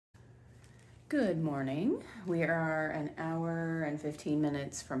Good morning. We are an hour and 15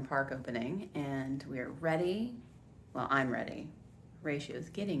 minutes from park opening and we are ready. Well, I'm ready. Horatio is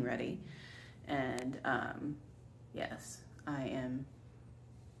getting ready. And yes, I am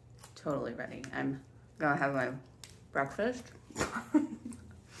totally ready. I'm gonna have my breakfast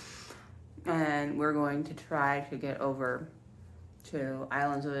and we're going to try to get over to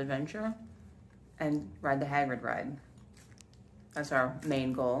Islands of Adventure and ride the Hagrid ride. That's our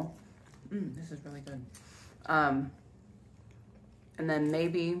main goal. This is really good. And then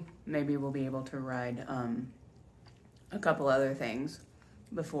maybe we'll be able to ride a couple other things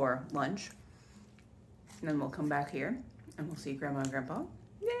before lunch. And then we'll come back here and we'll see Grandma and Grandpa.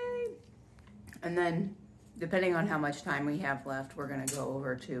 Yay! And then, depending on how much time we have left, we're gonna go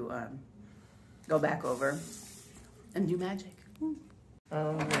over to, go back over and do magic.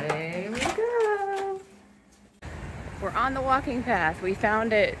 Away we go. We're on the walking path. We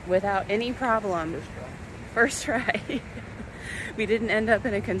found it without any problem. First try. We didn't end up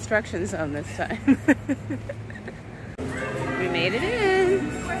in a construction zone this time. We made it in.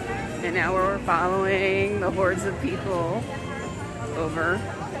 And now we're following the hordes of people over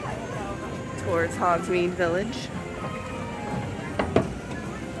towards Hogsmeade Village.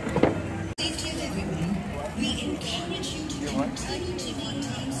 Safety of everyone. We encourage you to continue to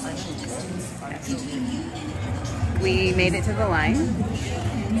maintain social distance between you and we made it to the line.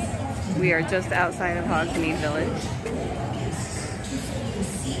 We are just outside of Hogsmeade Village.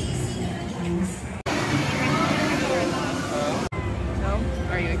 So,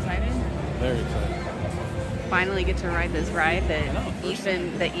 are you excited? Very excited. Finally get to ride this ride that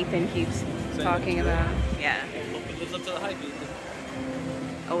Ethan keeps talking about. Yeah. Hope it lives up to the hype.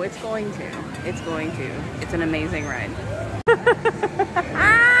 Oh, it's going to. It's going to. It's an amazing ride.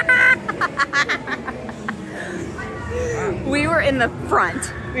 We were in the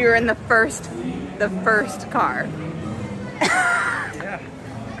front. We were in the first car. Yeah.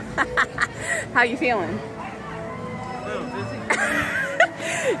 How you feeling? A little dizzy.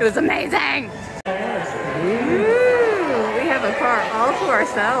 It was amazing. Ooh, we have a car all to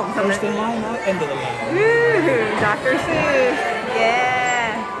ourselves. First in line, not end of the line. Ooh, Dr. Seuss.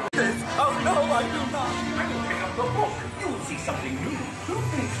 Yeah. Oh no, I do not. I will pick up the book. You will see something new. Two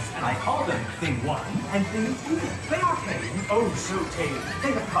things. And I call them Thing 1 and Thing 2. They are tame. Oh, so tame.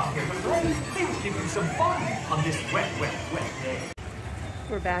 They have come here to play. They will give you some fun on this wet day.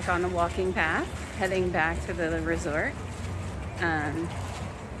 We're back on the walking path, heading back to the resort.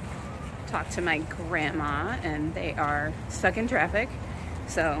 Talked to my grandma, and they are stuck in traffic,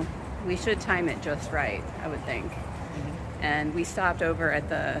 so we should time it just right, I would think. And we stopped over at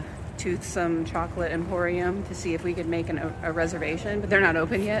the Toothsome Chocolate Emporium to see if we could make a reservation, but they're not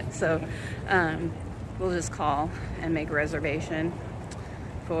open yet, so we'll just call and make a reservation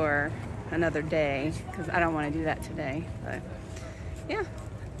for another day, because I don't want to do that today. But yeah,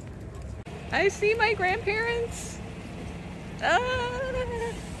 I see my grandparents.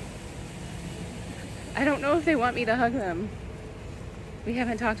 I don't know if they want me to hug them. We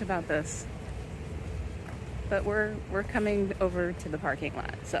haven't talked about this, but we're coming over to the parking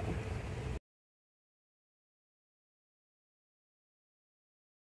lot, so.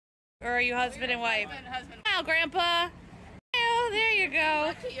 Or are you husband and wife? Husband. Oh, Grandpa. Oh, there you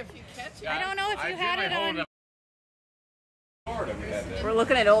go. If you catch it. I don't know if you had it on. We're We're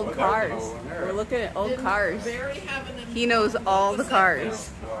looking at old cars. We're looking at old cars. He knows all the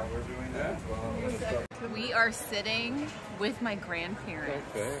cars. We are sitting with my grandparents.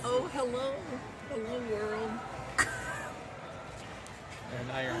 Okay. Oh, hello. Hello, world.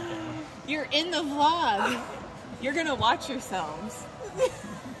 And iron camera. You're in the vlog. You're going to watch yourselves.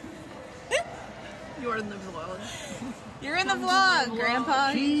 You're in the vlog. You're in the vlog,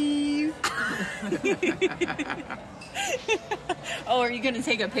 Grandpa. Oh, are you going to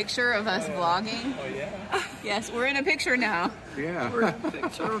take a picture of us vlogging? Oh, yeah. Yes, we're in a picture now. Yeah. We're in a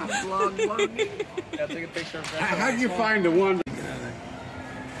picture of the vlog. Yeah, take a picture of that. How do you find the one?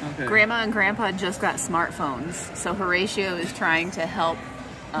 Okay. Grandma and Grandpa just got smartphones, so Horatio is trying to help.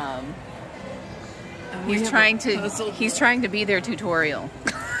 He's trying to be their tutorial.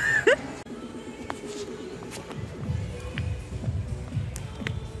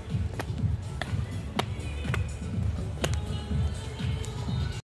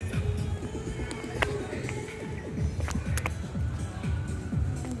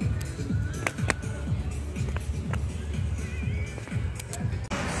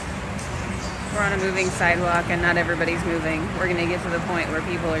 We're on a moving sidewalk and not everybody's moving. We're gonna get to the point where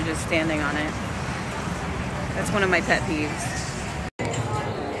people are just standing on it. That's one of my pet peeves.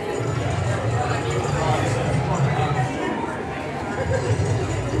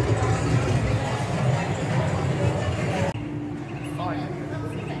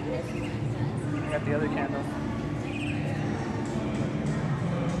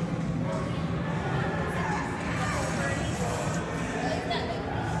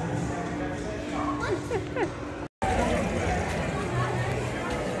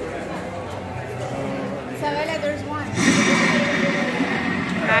 Isabella, there's one.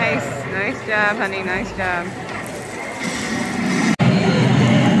 Nice job, honey, nice job.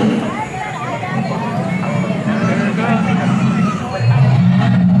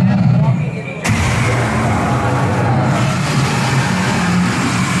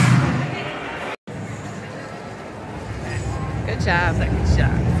 Good job. Second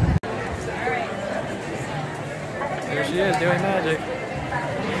shot. There she is doing magic.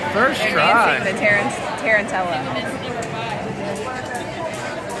 First They're try. dancing the Tarantella.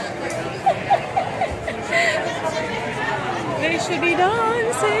 They should be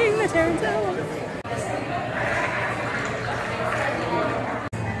dancing the Tarantella.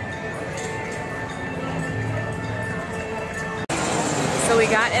 So we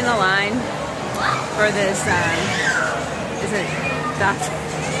got in the line for this, is it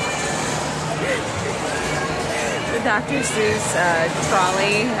the Dr. Seuss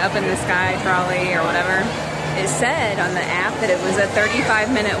trolley, up in the sky trolley or whatever. It said on the app that it was a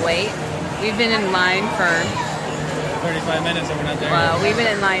 35-minute wait. We've been in line for 35 minutes and we're not there. well, we've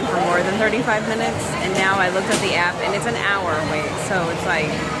been in line for more than 35 minutes, and now I looked at the app and it's an hour wait, so it's like...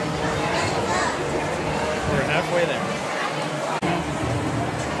 We're halfway there.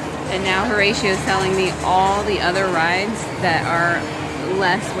 And now Horatio is telling me all the other rides that are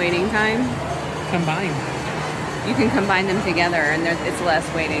less waiting time. Combined. You can combine them together and it's less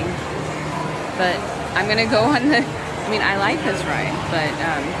waiting. But I'm gonna go on the, I mean, I like this ride, but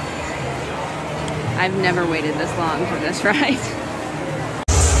I've never waited this long for this ride.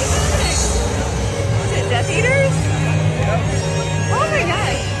 Is it Death Eaters? Oh my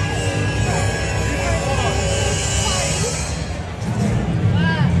gosh.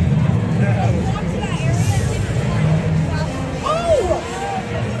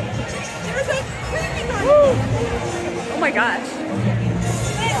 Oh my gosh.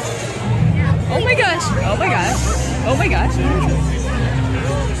 Oh my gosh. Oh my gosh. Oh my gosh.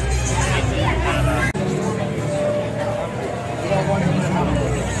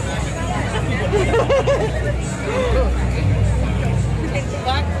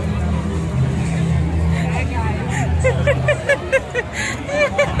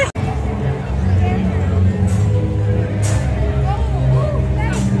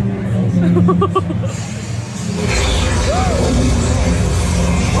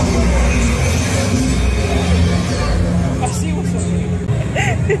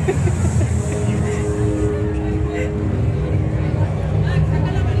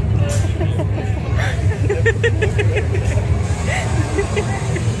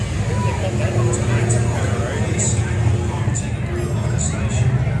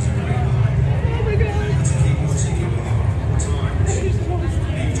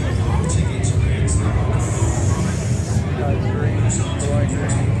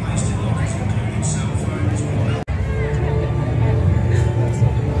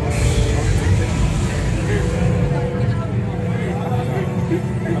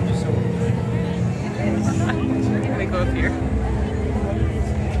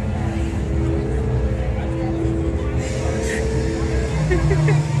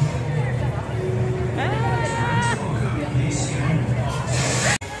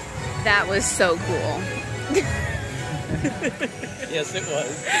 That was so cool. Yes, it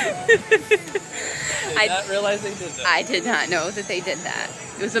was. I Did not realize they did that. I did not know that they did that.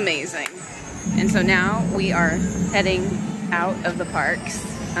 It was amazing. And so now we are heading out of the parks.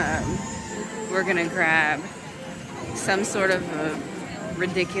 We're gonna grab some sort of a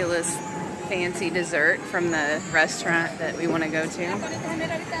ridiculous fancy dessert from the restaurant that we want to go to.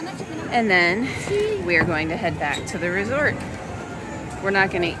 And then we're going to head back to the resort. We're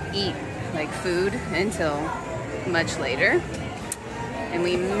not gonna eat like food until much later. And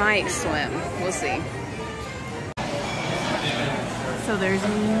we might swim, we'll see. So there's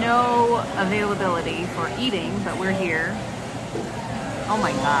no availability for eating, but we're here. Oh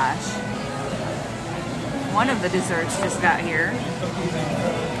my gosh. One of the desserts just got here.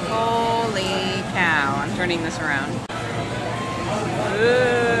 Holy cow, I'm turning this around.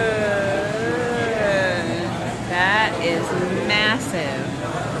 That is massive.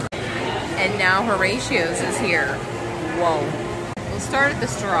 And now Horatio's is here. Whoa. We'll start at the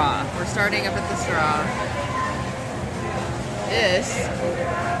straw. We're starting up at the straw. This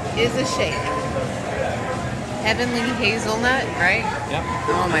is a shake. Heavenly hazelnut, right? Yep.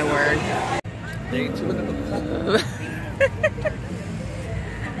 Oh my word. Day 2 of the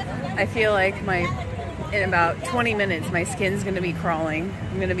I feel like in about 20 minutes, my skin's gonna be crawling.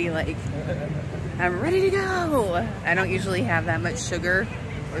 I'm gonna be like, I'm ready to go. I don't usually have that much sugar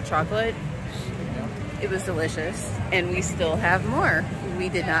or chocolate. It was delicious, and we still have more. We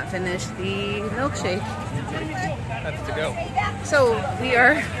did not finish the milkshake. That's to go. So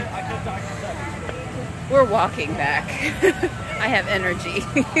we're walking back. I have energy.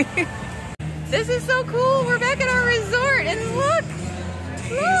 This is so cool. We're back at our resort, and look,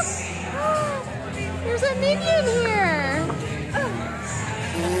 there's a minion here.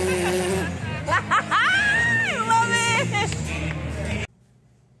 I love it.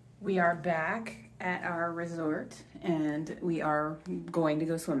 We are back at our resort, and we are going to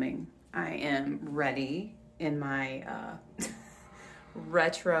go swimming. I am ready in my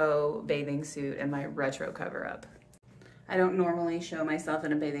retro bathing suit and my retro cover-up. I don't normally show myself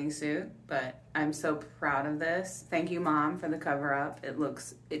in a bathing suit, but I'm so proud of this. Thank you, Mom, for the cover-up.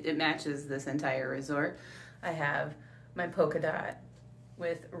 It matches this entire resort. I have my polka dot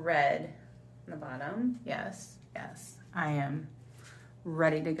with red on the bottom. Yes, I am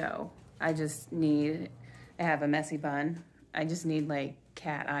ready to go. I have a messy bun. I just need like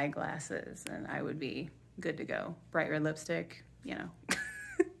cat eye glasses and I would be good to go. Bright red lipstick, you know.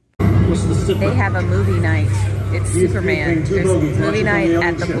 They have a movie night. It's Superman. There's movie night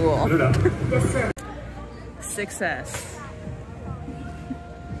at the pool. Success.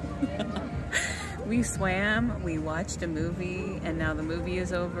 We swam, we watched a movie, and now the movie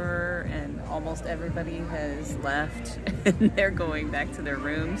is over and almost everybody has left and they're going back to their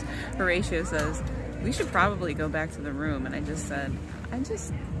rooms. Horatio says, we should probably go back to the room. And I just said,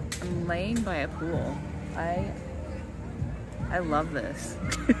 I'm laying by a pool. I love this.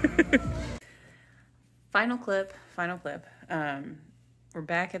 Final clip. We're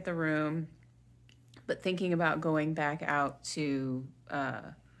back at the room, but thinking about going back out to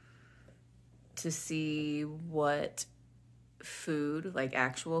see what food, like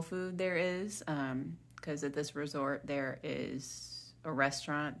actual food there is. Because at this resort, there is a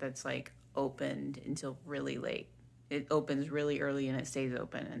restaurant that's like opened until really late. It opens really early and it stays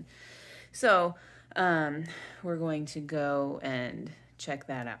open. And so we're going to go and check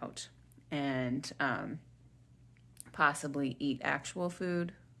that out and possibly eat actual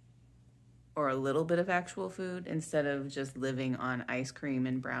food or a little bit of actual food instead of just living on ice cream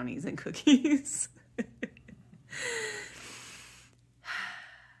and brownies and cookies.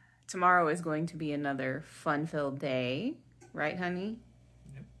 Tomorrow is going to be another fun-filled day, right, honey?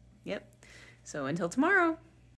 Yep. So until tomorrow.